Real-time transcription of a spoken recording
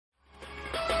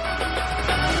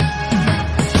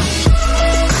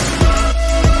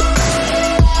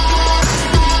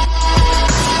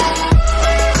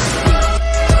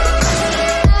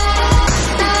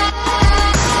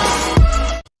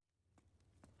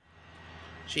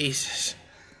Jesus.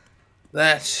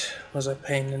 That was a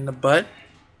pain in the butt.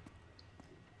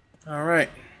 Alright.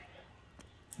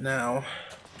 Now,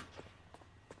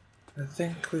 I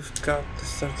think we've got the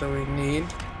stuff that we need.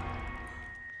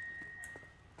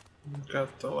 We've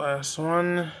got the last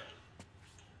one.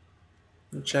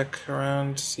 Check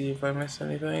around to see if I missed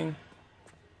anything.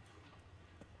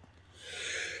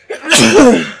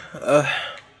 It's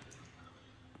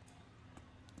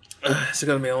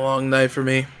gonna be a long night for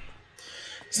me.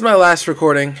 This is my last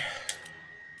recording.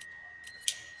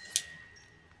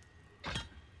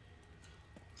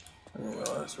 My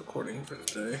last recording for the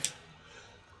day.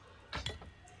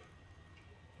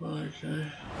 Okay.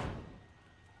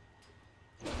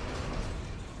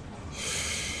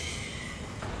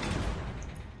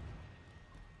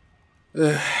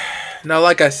 Now,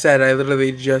 like I said, I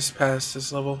literally just passed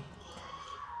this level.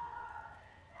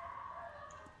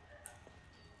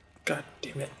 God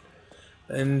damn it.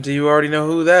 And you already know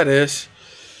who that is.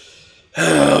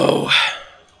 Oh.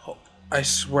 I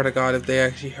swear to God, if they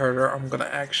actually hurt her, I'm gonna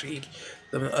actually give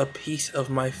them a piece of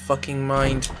my fucking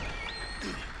mind.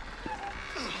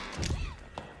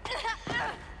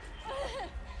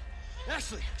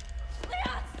 Ashley!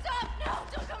 Leon, stop! No!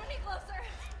 Don't come any closer!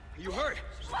 Are you hurt?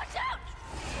 Watch out!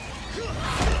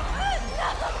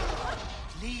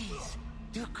 Please,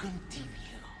 do continue.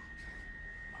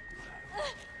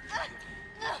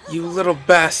 You little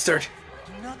bastard.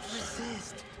 Do not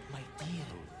resist, my dear.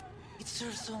 It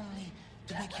serves only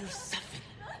to make you suffer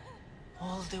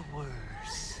all the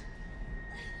worse.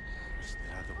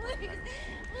 Please!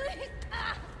 Please!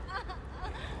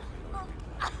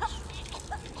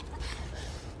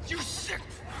 You sick!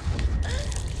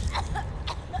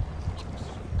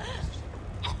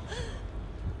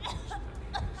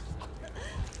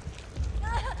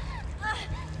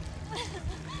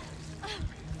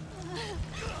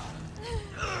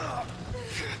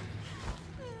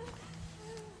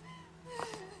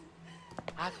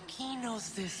 Aquí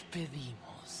nos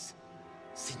despedimos,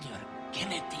 señor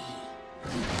Kennedy.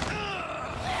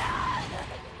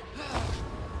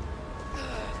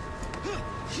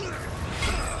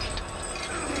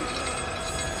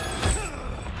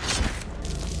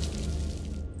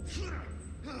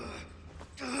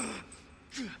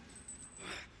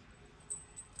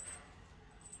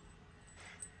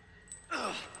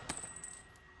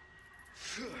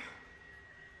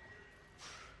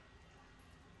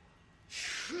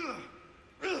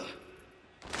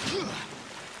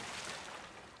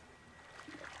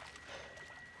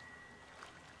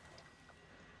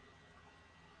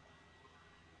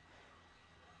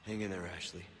 Hang in there,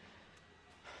 Ashley.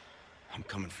 I'm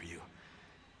coming for you.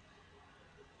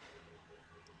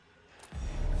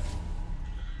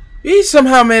 We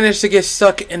somehow managed to get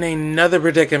stuck in another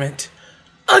predicament.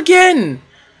 Again!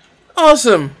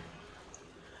 Awesome!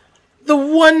 The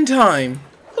one time.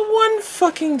 The one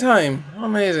fucking time.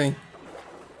 Amazing.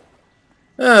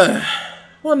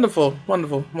 Wonderful,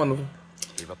 wonderful, wonderful.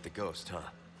 Gave up the ghost, huh?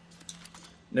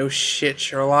 No shit,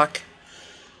 Sherlock.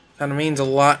 Kinda means a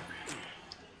lot.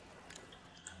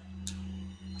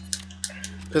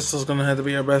 Pistol's gonna have to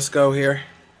be our best go here.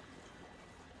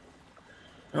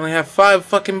 I only have 5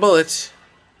 fucking bullets.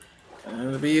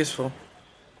 It'll be useful.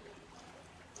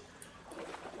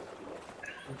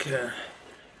 Okay.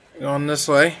 Going this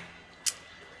way.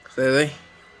 Clearly.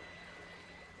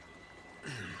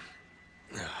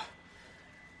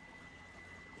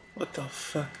 What the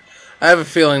fuck? I have a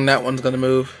feeling that one's gonna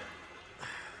move.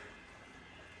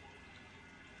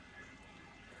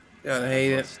 Gotta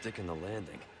hate it. Sticking the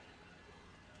landing.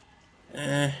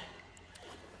 Yeah,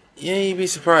 you'd be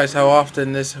surprised how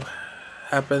often this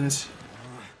happens.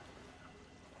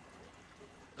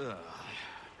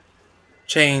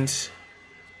 Chains.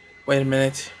 Wait a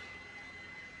minute.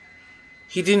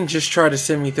 He didn't just try to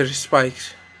send me through the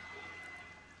spikes.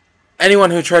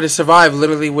 Anyone who tried to survive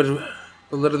literally would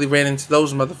literally ran into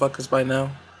those motherfuckers by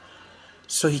now.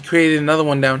 So he created another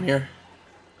one down here.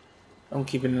 I'm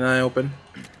keeping an eye open.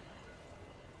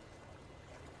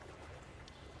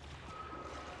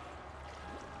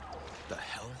 The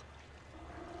hell?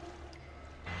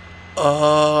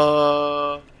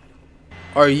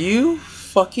 Are you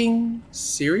fucking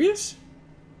serious?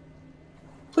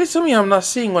 Please tell me I'm not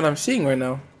seeing what I'm seeing right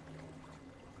now.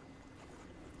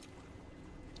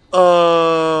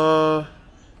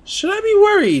 Should I be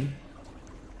worried?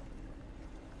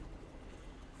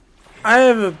 I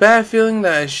have a bad feeling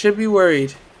that I should be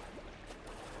worried.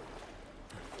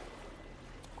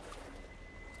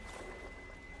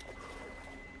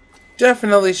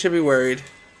 Definitely should be worried.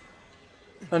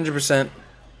 100%.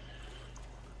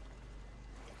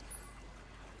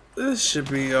 This should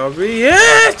be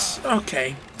obvious.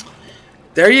 Okay.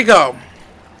 There you go.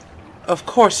 Of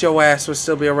course your ass would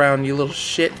still be around, you little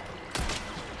shit.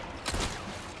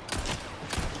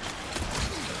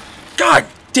 God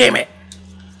damn it!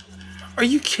 Are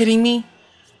you kidding me?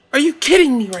 Are you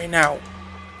kidding me right now?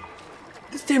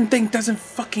 This damn thing doesn't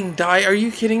fucking die. Are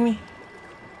you kidding me?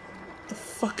 The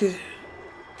fuck is...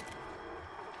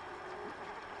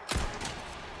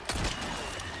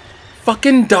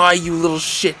 Fucking die, you little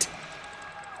shit.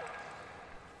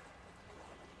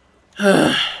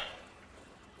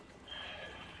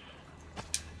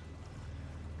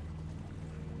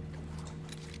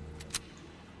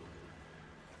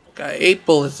 Got 8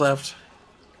 bullets left.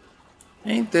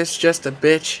 Ain't this just a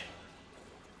bitch?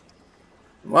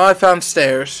 Well, I found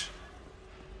stairs.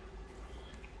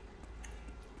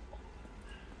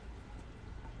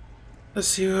 Let's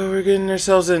see what we're getting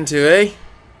ourselves into, eh?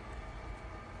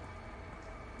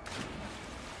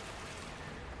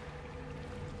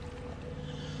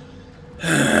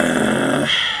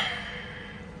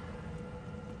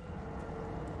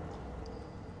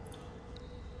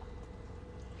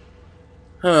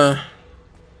 Huh.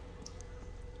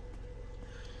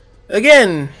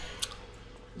 Again,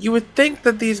 you would think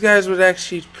that these guys would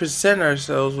actually present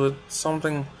ourselves with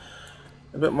something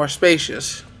a bit more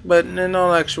spacious. But in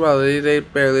all actuality, they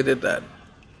barely did that.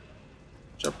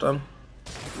 Jumped on.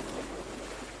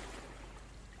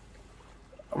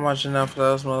 I'm watching out for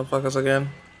those motherfuckers again.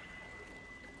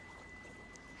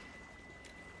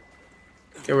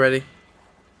 Get ready.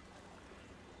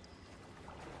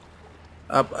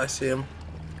 Up, I see him.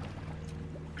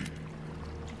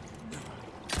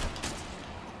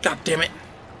 God damn it.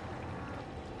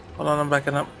 Hold on, I'm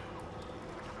backing up.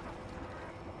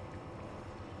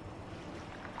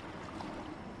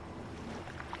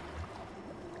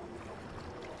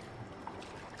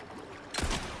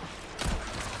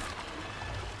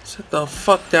 Sit the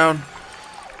fuck down.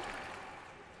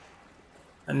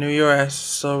 I knew your ass was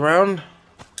still around.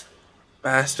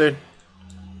 Bastard.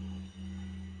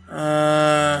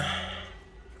 I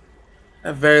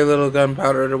have very little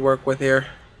gunpowder to work with here.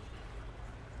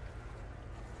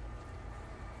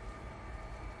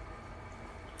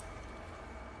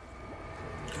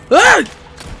 Ah!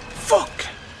 Fuck!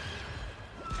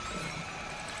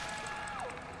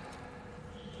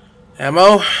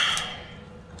 Ammo.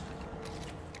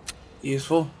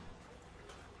 Useful.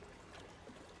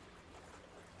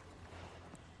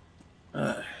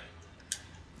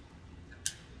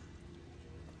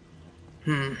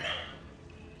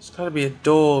 There's gotta be a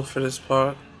door for this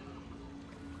part.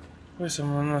 Where's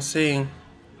someone I'm not seeing?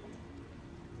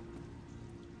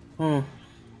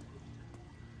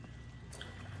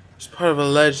 It's part of a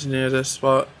ledge near this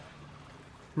spot.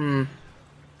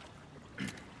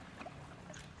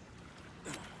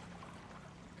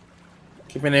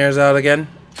 Keeping ears out again.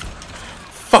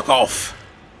 Fuck off!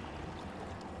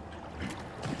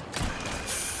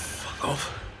 Fuck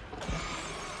off.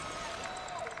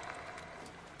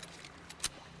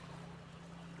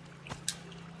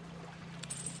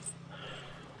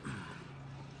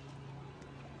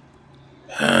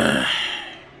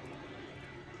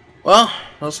 Well,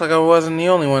 looks like I wasn't the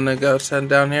only one that got sent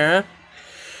down here, huh?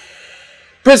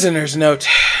 Prisoner's note.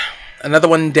 Another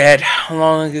one dead. How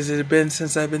long has it been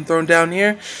since I've been thrown down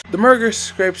here? The murder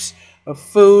scrapes of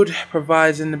food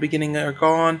provides in the beginning are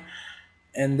gone,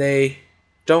 and they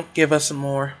don't give us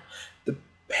more. The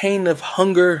pains of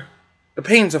hunger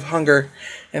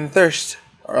and thirst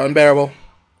are unbearable.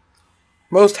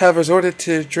 Most have resorted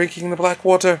to drinking the black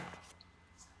water.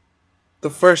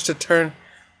 The first to turn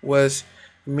was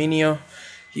Minio.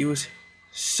 He was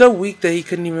so weak that he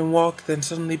couldn't even walk, then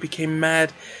suddenly became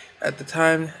mad. At the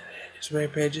time his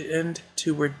rampage ended,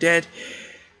 2 were dead.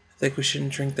 I think we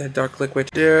shouldn't drink that dark liquid.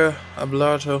 Dear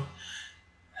Ablato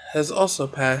has also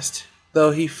passed, though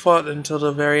he fought until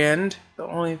the very end. The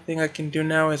only thing I can do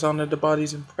now is honor the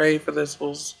bodies and pray for their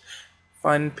souls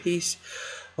find peace.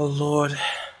 Oh Lord,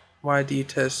 why do you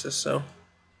test us so?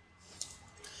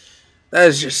 That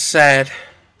is just sad.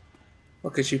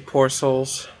 Look at you poor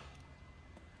souls.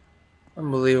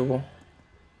 Unbelievable.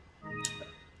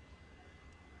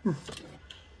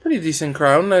 Pretty decent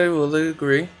crown, I will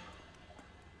agree.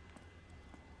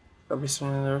 Gotta be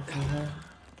something there from here.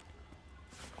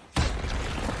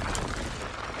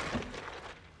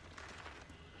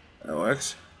 That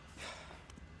works.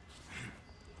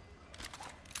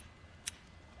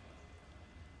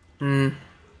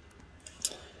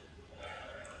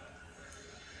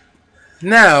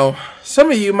 Now,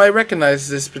 some of you might recognize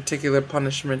this particular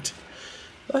punishment.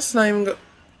 Let's not even go. Of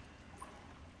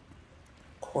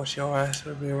course, your ass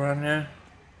would be around here.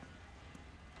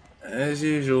 As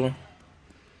usual.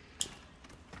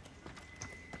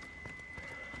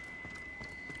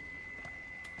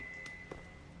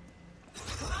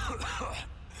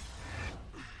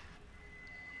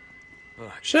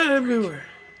 Should I be worried?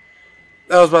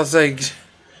 I was about to say,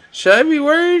 should I be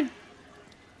worried?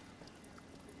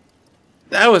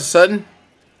 That was sudden.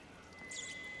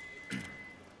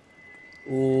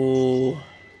 Ooh.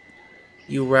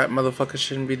 You rat motherfuckers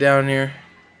shouldn't be down here.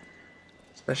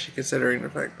 Especially considering the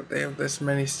fact that they have this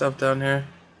many stuff down here.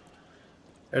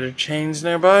 Are there chains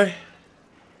nearby?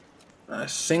 Not a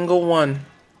single one.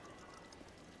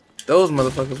 Those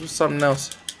motherfuckers was something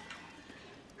else.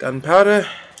 Gunpowder.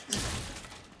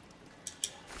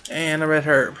 And a red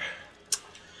herb.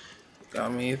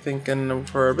 Got me thinking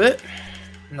for a bit.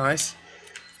 Nice.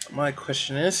 My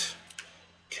question is,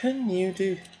 can you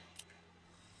do...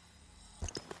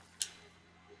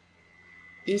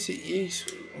 Is it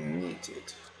useful?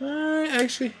 Needed.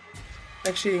 Actually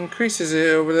increases it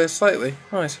over there slightly.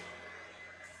 Nice.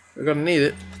 We're gonna need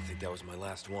it. I think that was my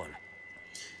last one.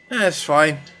 That's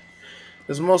fine.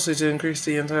 It's mostly to increase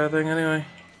the entire thing anyway.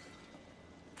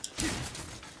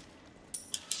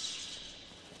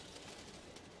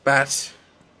 Bats.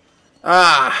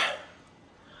 Ah!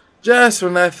 Just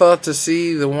when I thought to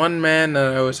see the one man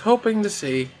that I was hoping to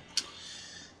see.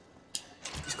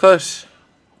 He's close.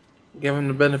 Give him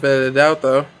the benefit of the doubt,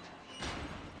 though.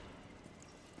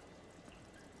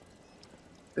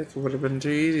 I think it would have been too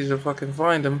easy to fucking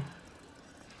find him.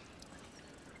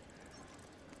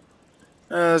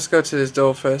 Let's go to this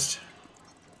door first.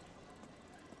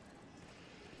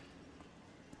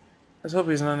 Let's hope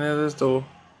he's not near this door.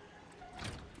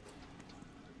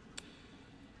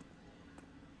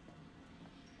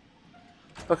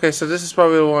 Okay, so this is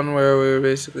probably the one where we were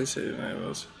basically sitting there.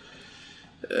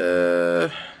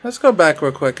 Let's go back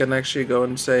real quick and actually go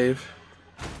and save.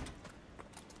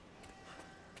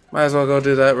 Might as well go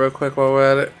do that real quick while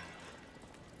we're at it.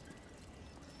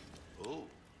 Oh,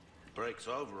 break's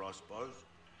over, I suppose.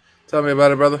 Tell me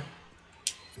about it, brother.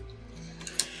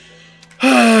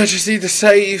 I just need to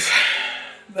save.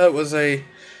 That was a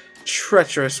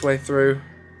treacherous way through.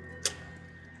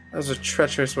 That was a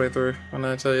treacherous way through, when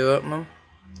I tell you that, man.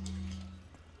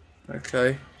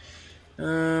 Okay.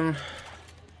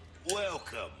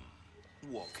 Welcome.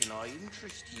 What can I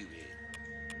interest you in?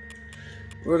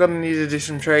 We're gonna need to do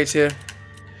some trades here.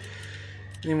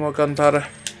 Need more gunpowder.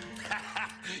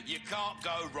 You can't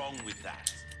go wrong with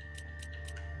that.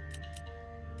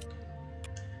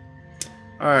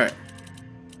 Alright.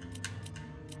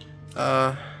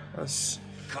 Let's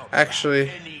Come actually...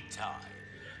 back anytime.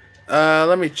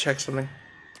 let me check something.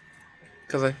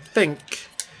 Because I think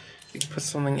you can put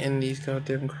something in these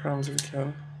goddamn crowns if we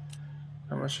can.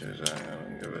 How much is that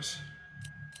going to give us?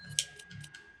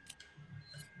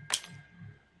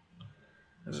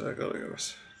 What is that going to give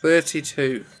us?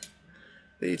 32.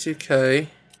 32k.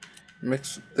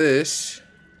 Mixed with this.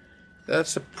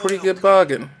 That's a pretty good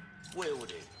bargain. Well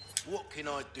then, what can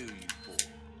I do you for?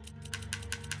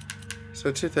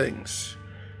 So two things.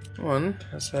 One,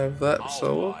 let's have that I'll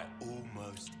sold. buy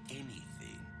almost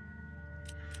anything.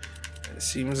 It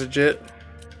seems legit.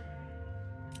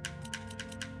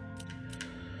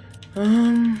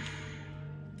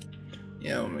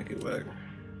 Yeah, we'll make it work.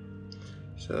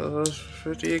 So those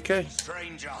 58k.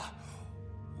 Stranger.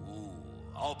 Ooh,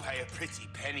 I'll pay a pretty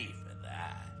penny for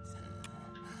that.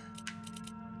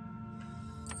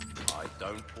 I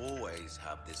don't always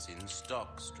have this in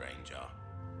stock, stranger.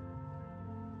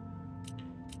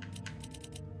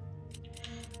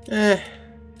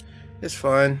 It's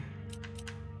fine.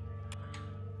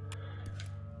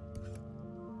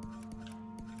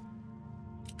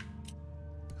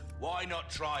 Why not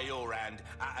try your hand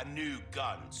at a new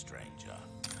gun, stranger?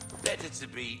 Better to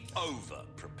be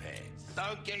over-prepared.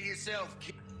 Don't get yourself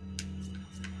killed.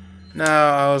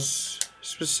 Now, I was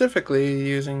specifically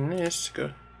using this to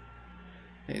go.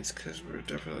 It's because we're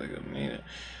definitely gonna need it.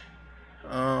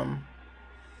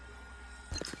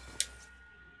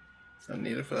 I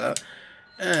need it for that.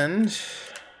 And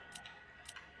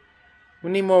we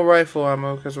need more rifle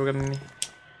ammo because we're gonna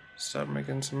start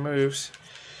making some moves.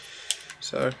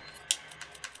 So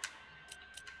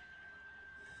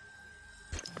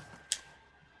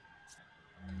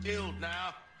Killed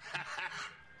now.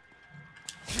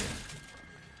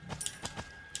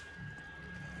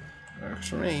 works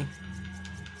for me.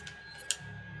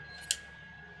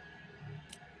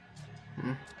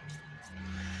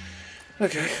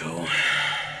 Okay, cool.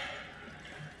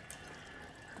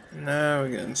 Now we're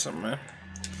getting somewhere.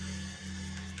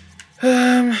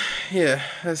 Yeah,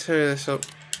 let's hurry this up.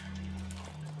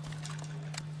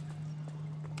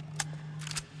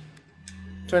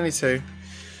 22.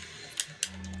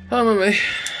 Come on, me.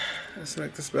 Let's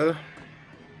make this better.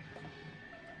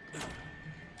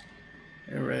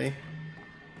 You ready?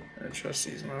 I trust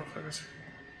these motherfuckers.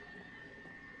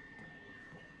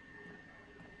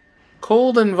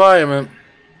 Cold environment.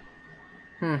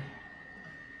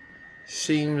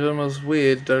 Seems almost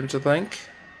weird, don't you think?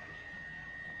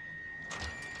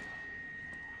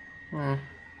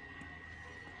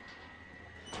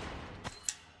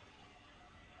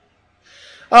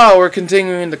 Oh, we're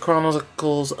continuing the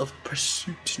Chronicles of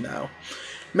Pursuit now.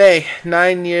 May,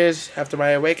 9 years after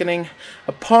my awakening,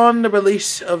 upon the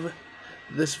release of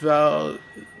this valve,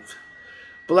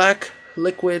 black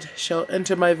liquid shall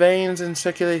enter my veins and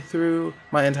circulate through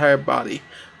my entire body.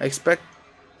 I expect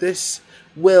this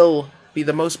will be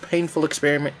the most painful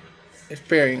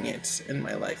experience in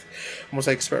my life. Almost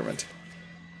like experiment.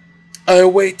 I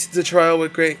await the trial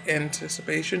with great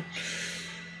anticipation.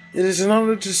 It is an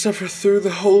honor to suffer through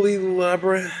the holy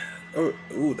labyrinth.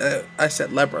 I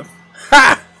said labyrinth.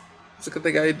 Ha! It's a good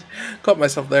thing I caught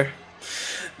myself there.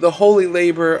 The holy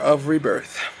labor of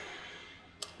rebirth.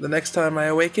 The next time I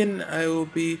awaken, I will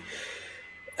be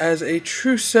as a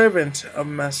true servant of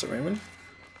Master Raymond.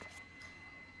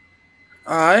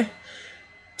 I,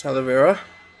 Talavera,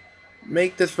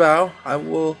 make this vow. I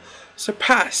will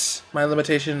surpass my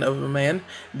limitation of a man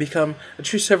and become a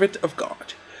true servant of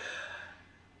God.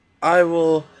 I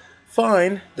will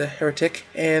find the heretics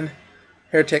and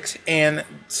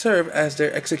serve as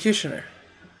their executioner.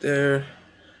 Their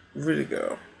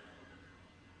Vertigo.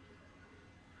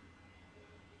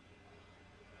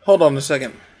 Hold on a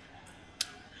second.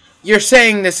 You're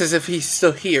saying this as if he's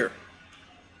still here.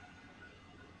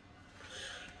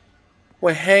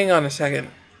 Wait, hang on a second.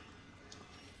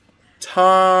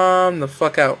 Tom the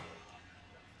fuck out.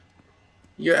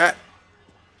 You're at...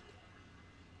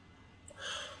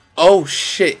 Oh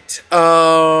shit.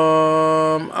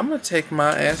 I'm gonna take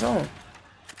my ass on.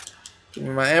 Give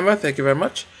me my ammo, thank you very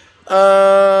much.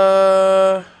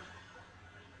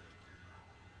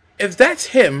 If that's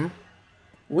him,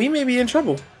 we may be in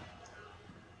trouble.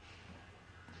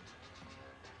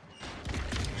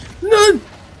 None!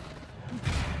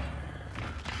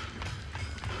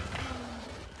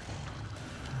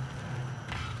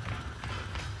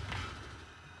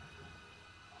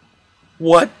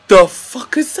 What the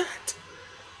fuck is that?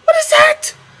 What is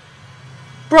that?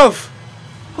 Bruv,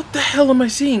 what the hell am I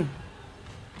seeing?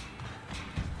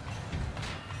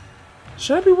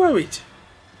 Should I be worried?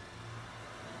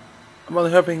 I'm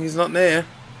only hoping he's not there.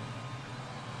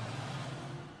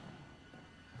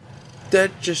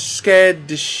 That just scared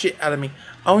the shit out of me.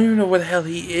 I don't even know where the hell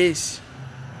he is.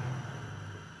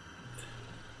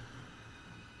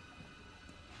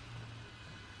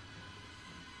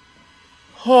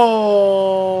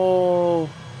 Oh,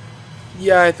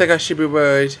 yeah, I think I should be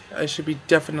worried. I should be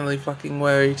definitely fucking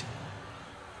worried.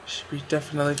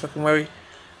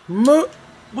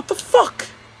 What the fuck?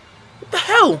 What the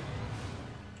hell?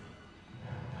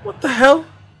 What the hell?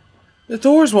 The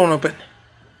doors won't open.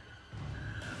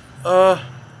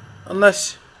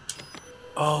 Unless...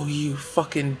 Oh, you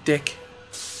fucking dick.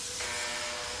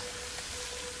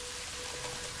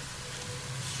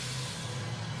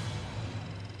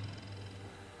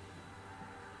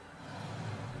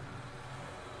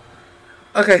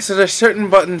 Okay, so there's certain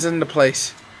buttons in the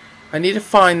place. I need to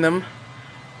find them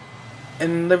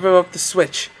and lever up the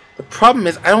switch. The problem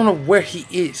is I don't know where he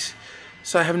is,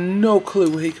 so I have no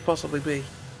clue where he could possibly be.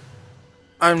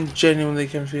 I'm genuinely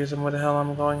confused on where the hell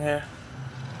I'm going here.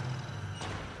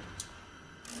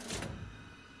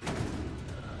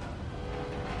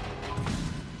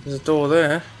 There's a door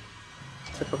there.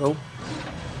 Typical.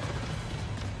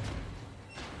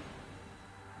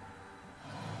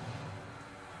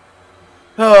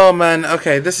 Oh man,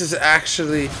 okay, this is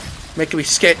actually making me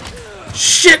scared.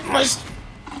 Shit, my...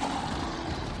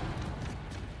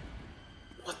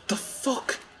 What the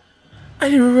fuck? I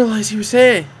didn't even realize he was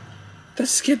here. That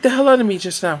scared the hell out of me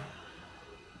just now.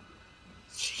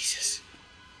 Jesus.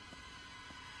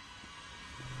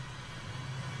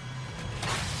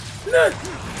 No!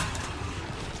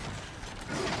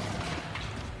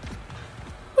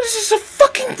 What is this, a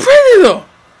fucking predator?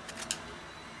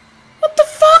 What the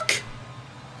fuck?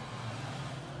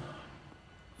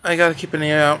 I gotta keep an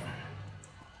ear out.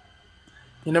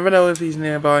 You never know if he's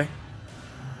nearby.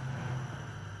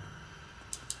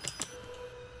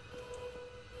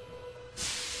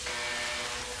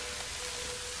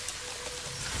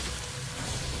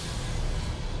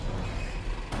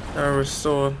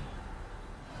 Restored.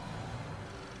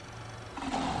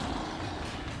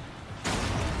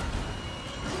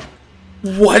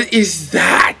 What is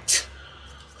that?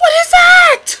 What is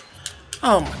that?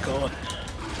 Oh my god.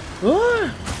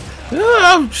 Ah.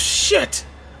 Oh shit.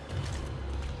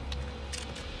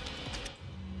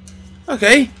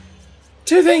 Okay.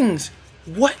 Two things.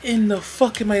 What in the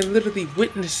fuck am I literally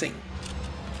witnessing?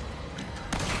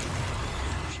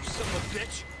 You son of a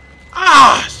bitch!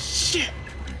 Ah shit.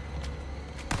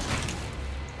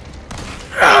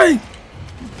 Ah.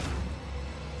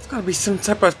 It's gotta be some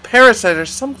type of parasite or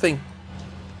something.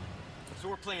 So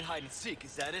we're playing hide and seek,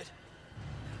 is that it?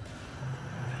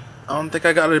 I don't think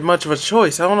I got much of a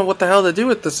choice. I don't know what the hell to do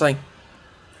with this thing.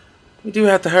 We do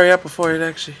have to hurry up before it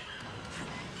actually...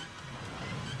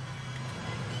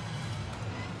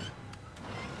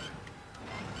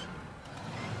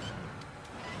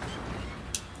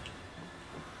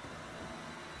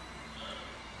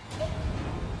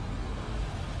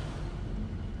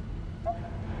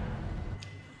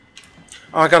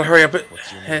 Oh, I gotta hurry up.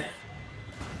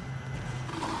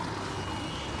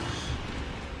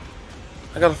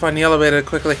 I gotta find the elevator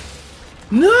quickly.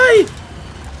 No!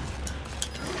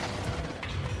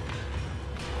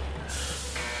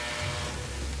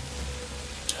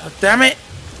 Oh, damn it!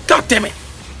 God damn it!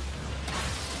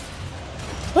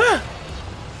 Ah!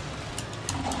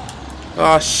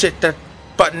 Oh shit! That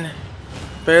button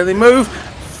barely moved.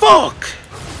 Fuck!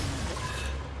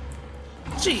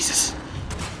 Jesus!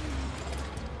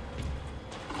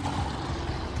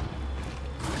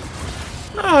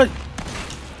 Oh!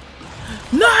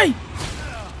 No!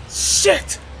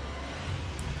 Shit!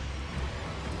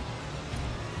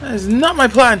 That is not my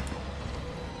plan.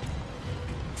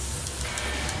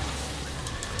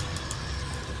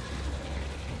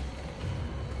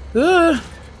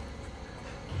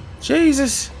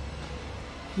 Jesus!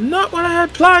 Not what I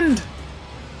had planned.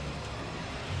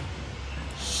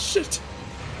 Shit!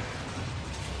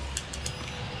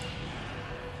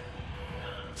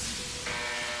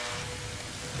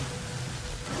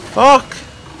 Fuck!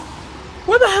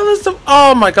 What the hell is the...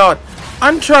 Oh my god!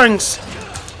 I'm trying...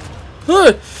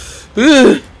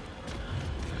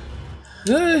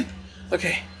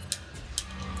 Okay.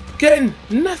 Getting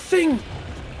nothing!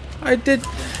 I did...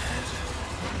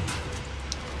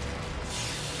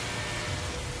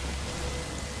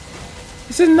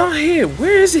 Is it not here?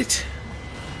 Where is it?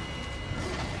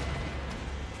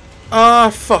 Ah,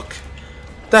 fuck.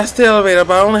 That's the elevator,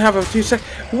 but I only have a few seconds.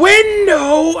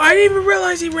 Window! I didn't even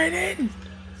realize he ran in.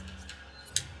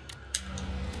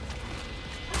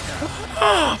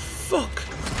 Ah, fuck.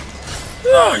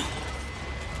 Ah.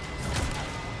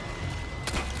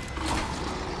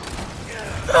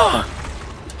 Ah.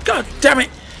 God damn it.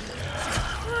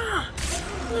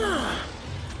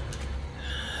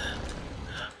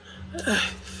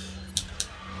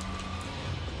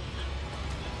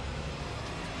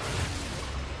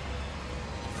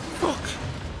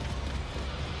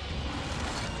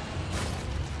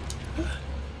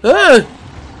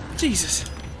 Jesus.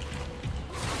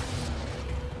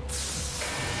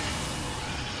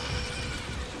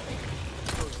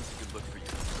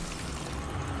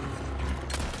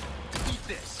 Eat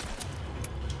this.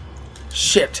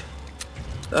 Shit.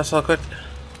 That's all good.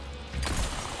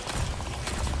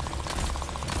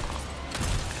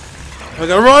 I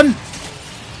gotta run.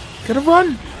 Gotta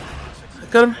run. I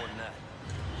gotta...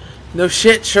 No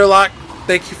shit, Sherlock.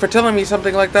 Thank you for telling me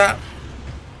something like that.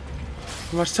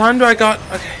 How much time do I got?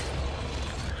 Okay.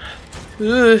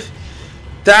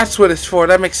 That's what it's for.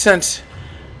 That makes sense.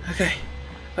 Okay.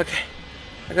 Okay.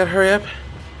 I gotta hurry up.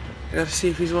 I gotta see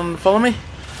if he's willing to follow me.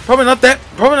 Probably not that.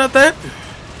 Probably not that.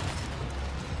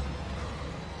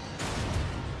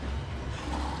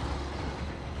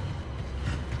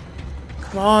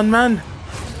 Come on, man.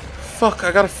 Fuck,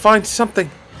 I gotta find something.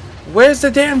 Where's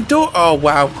the damn door? Oh,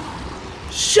 wow.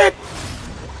 Shit.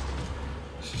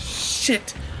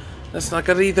 Shit. That's not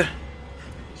good either.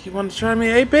 You want to try me,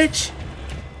 eh, bitch?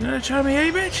 You want to try me,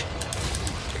 eh, bitch?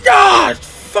 God,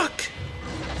 fuck.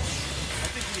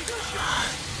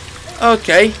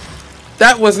 Okay.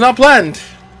 That was not planned.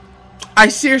 I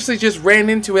seriously just ran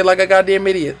into it like a goddamn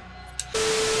idiot.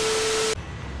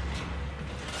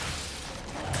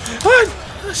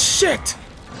 Oh, shit.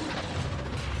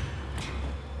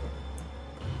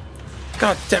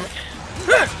 God damn it.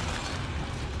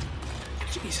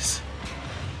 Jesus.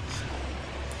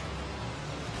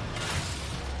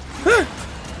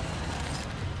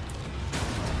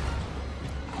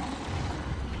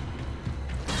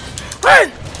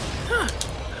 Run!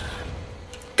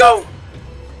 Go!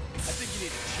 I think you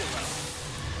need to chill out.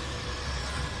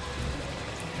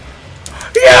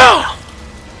 Yeah!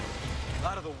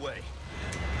 Out of the way.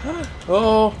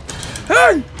 Oh.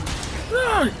 Run!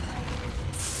 Run!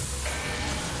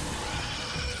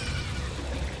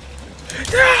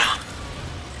 Yeah!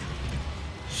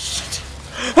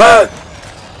 Ah!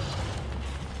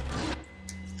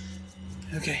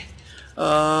 Okay.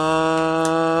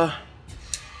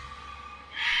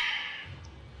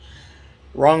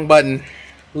 Wrong button.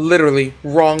 Literally,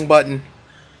 wrong button.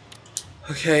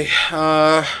 Okay,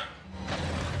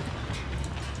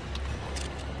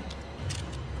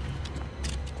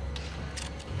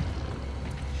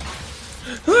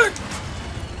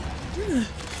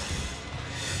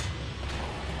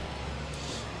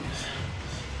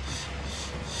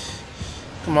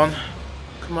 come on.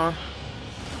 Come on.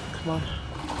 Come on.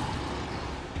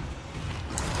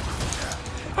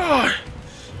 Ah!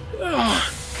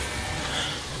 Ah!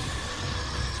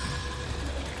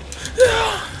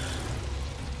 Ah!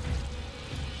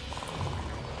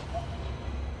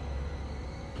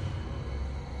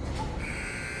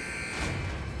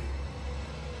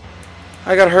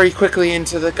 I gotta hurry quickly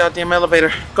into the goddamn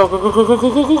elevator. Go, go, go, go, go,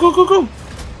 go, go, go, go, go, go!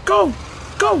 Go!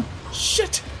 Go!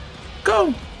 Shit!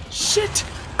 Go! Shit!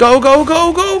 Go, go,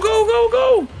 go, go, go, go,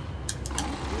 go!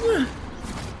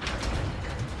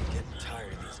 Getting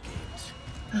tired of these games.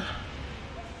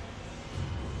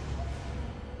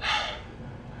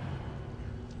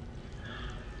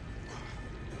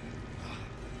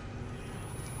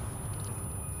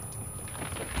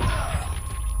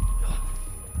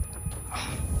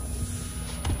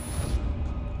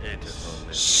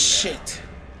 Shit!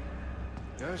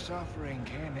 Your suffering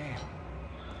can end,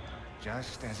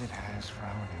 just as it has for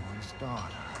our newest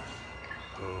daughter,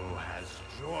 who has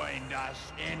joined us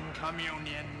in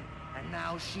communion, and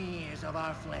now she is of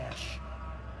our flesh,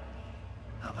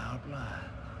 of our blood.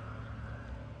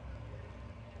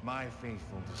 My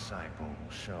faithful disciple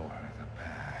will show her the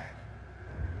path.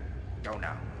 Go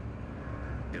now.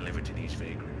 Deliver to these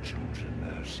vagrant children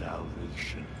their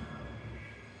salvation.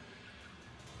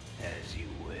 As you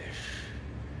wish.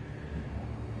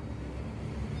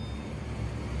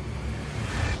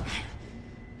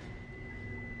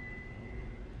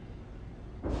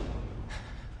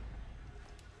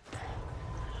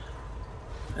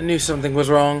 I knew something was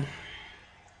wrong.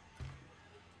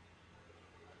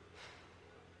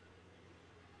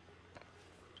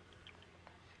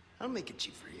 I'll make it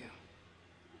cheap for you.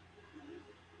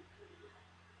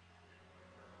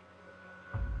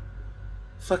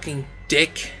 Fucking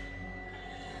dick.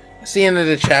 That's the end of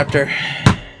the chapter.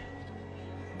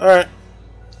 Alright.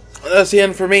 That's the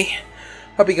end for me.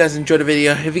 Hope you guys enjoyed the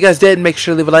video. If you guys did, make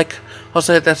sure to leave a like.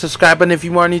 Also hit that subscribe button if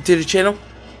you are new to the channel.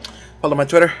 Follow my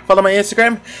Twitter. Follow my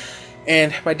Instagram.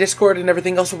 And my Discord and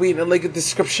everything else will be in the link in the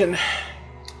description.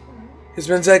 It's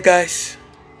been Zed, guys.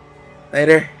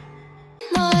 Later.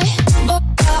 My